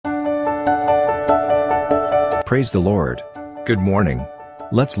Praise the Lord. Good morning.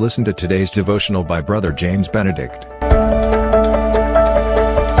 Let's listen to today's devotional by Brother James Benedict.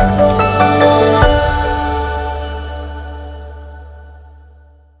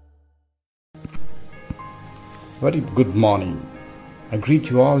 Very good morning. I greet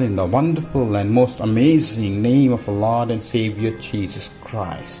you all in the wonderful and most amazing name of our Lord and Savior Jesus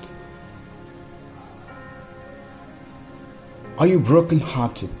Christ. Are you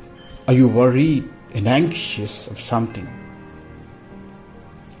broken-hearted? Are you worried and anxious of something?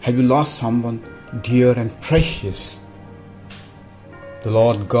 Have you lost someone dear and precious? The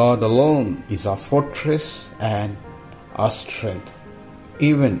Lord God alone is our fortress and our strength.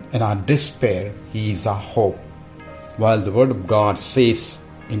 Even in our despair, He is our hope. While the Word of God says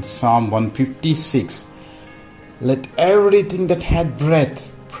in Psalm 156, "Let everything that hath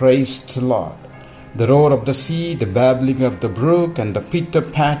breath praise the Lord. The roar of the sea, the babbling of the brook, and the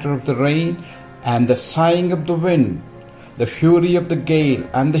pitter-patter of the rain, and the sighing of the wind, the fury of the gale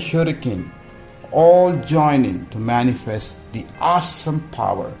and the hurricane, all join in to manifest the awesome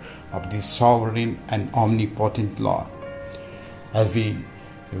power of the sovereign and omnipotent Lord."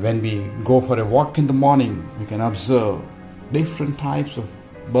 When we go for a walk in the morning, we can observe different types of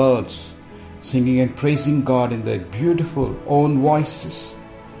birds singing and praising God in their beautiful own voices.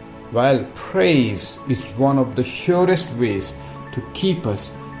 While praise is one of the surest ways to keep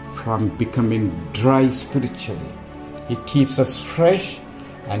us from becoming dry spiritually. It keeps us fresh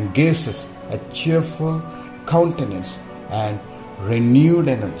and gives us a cheerful countenance and renewed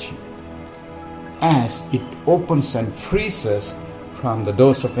energy, as it opens and frees us from the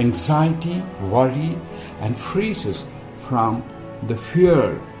doors of anxiety, worry, and frees us from the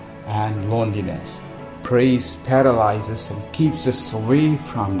fear and loneliness. Praise paralyzes and keeps us away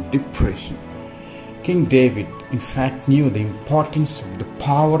from depression. King David, in fact, knew the importance of the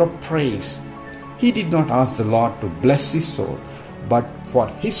power of praise. He did not ask the Lord to bless his soul, but for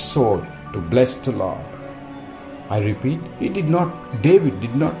his soul to bless the Lord. I repeat, David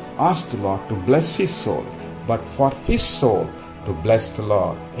did not ask the Lord to bless his soul, but for his soul to bless the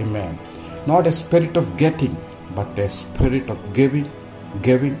Lord. Amen. Not a spirit of getting, but a spirit of giving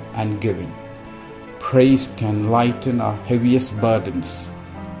and giving. Praise can lighten our heaviest burdens.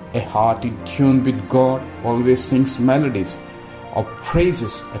 A heart in tune with God always sings melodies of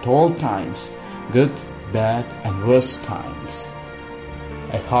praises at all times, good, bad, and worse times.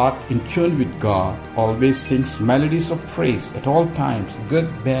 A heart in tune with God always sings melodies of praise at all times, good,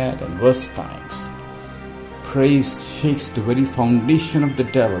 bad, and worse times. Praise shakes the very foundation of the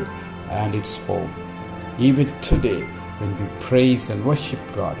devil and its foe. Even today, when we praise and worship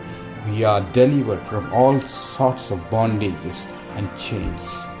God, we are delivered from all sorts of bondages and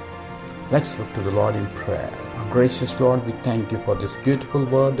chains. Let's look to the Lord in prayer. Our gracious Lord, we thank you for this beautiful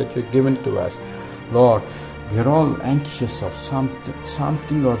word that you've given to us. Lord, we are all anxious of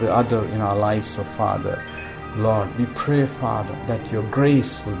something or the other in our lives, oh Father. Lord, we pray, Father, that your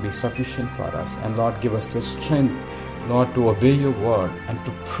grace will be sufficient for us. And Lord, give us the strength, Lord, to obey your word and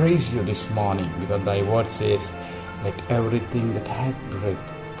to praise you this morning, because thy word says, "Let everything that hath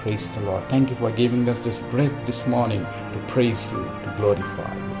breath praise the Lord." Thank you for giving us this breath this morning to praise you, to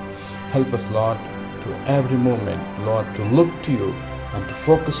glorify you. Help us, Lord, to every moment, Lord, to look to you and to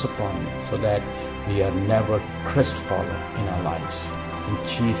focus upon you, so that we are never crestfallen in our lives. In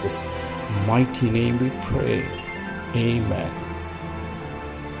Jesus' mighty name we pray. Amen.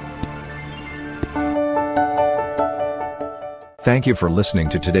 Thank you for listening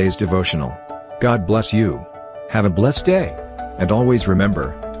to today's devotional. God bless you. Have a blessed day. And always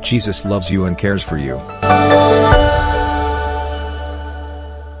remember, Jesus loves you and cares for you.